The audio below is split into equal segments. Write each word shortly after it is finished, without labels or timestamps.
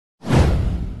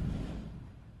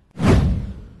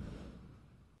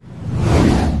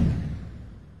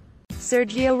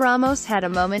Sergio Ramos had a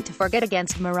moment to forget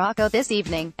against Morocco this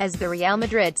evening, as the Real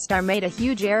Madrid star made a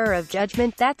huge error of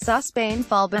judgment that saw Spain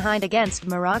fall behind against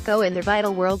Morocco in their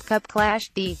vital World Cup clash.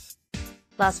 The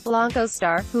Los Blancos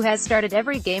star, who has started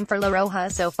every game for La Roja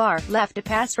so far, left a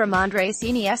pass from Andres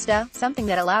Iniesta, something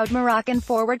that allowed Moroccan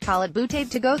forward Khalid Boutaïb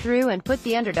to go through and put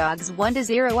the underdogs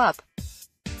 1-0 up.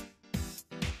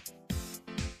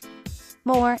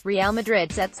 More, Real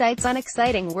Madrid set sights on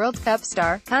exciting World Cup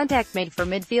star. Contact made for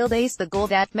midfield ace, the goal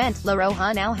that meant La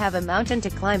Roja now have a mountain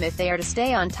to climb if they are to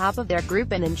stay on top of their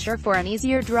group and ensure for an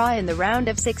easier draw in the round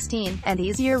of 16, and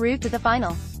easier route to the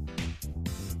final.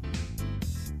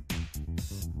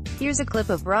 Here's a clip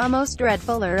of Ramos'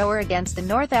 dreadful error against the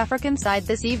North African side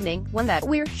this evening, one that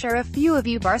we're sure a few of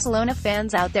you Barcelona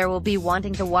fans out there will be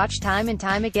wanting to watch time and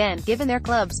time again, given their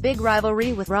club's big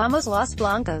rivalry with Ramos' Los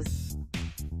Blancos.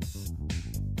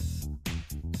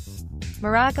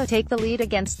 Morocco take the lead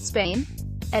against Spain?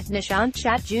 At Nishant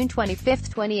Chat, June 25,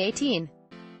 2018.